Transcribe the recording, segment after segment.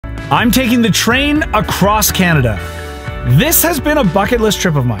I'm taking the train across Canada. This has been a bucket list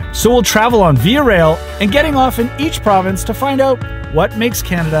trip of mine, so we'll travel on Via Rail and getting off in each province to find out what makes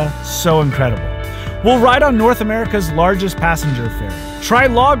Canada so incredible. We'll ride on North America's largest passenger ferry, try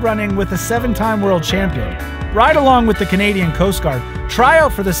log running with a 7-time world champion, ride along with the Canadian Coast Guard, try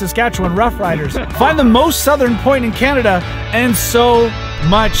out for the Saskatchewan Roughriders, find the most southern point in Canada, and so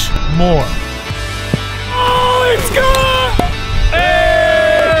much more. Oh, it's gone! Hey!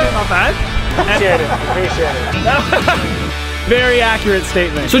 Not bad. Appreciate it. Very accurate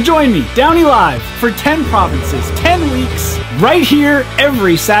statement. So join me, Downey Live, for 10 provinces, 10 weeks, right here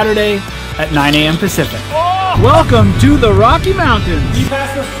every Saturday at 9 a.m. Pacific. Oh! Welcome to the Rocky Mountains. Can you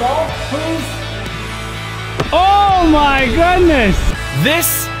pass the salt, please? Oh my goodness!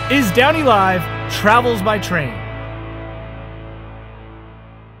 This is Downey Live Travels by Train.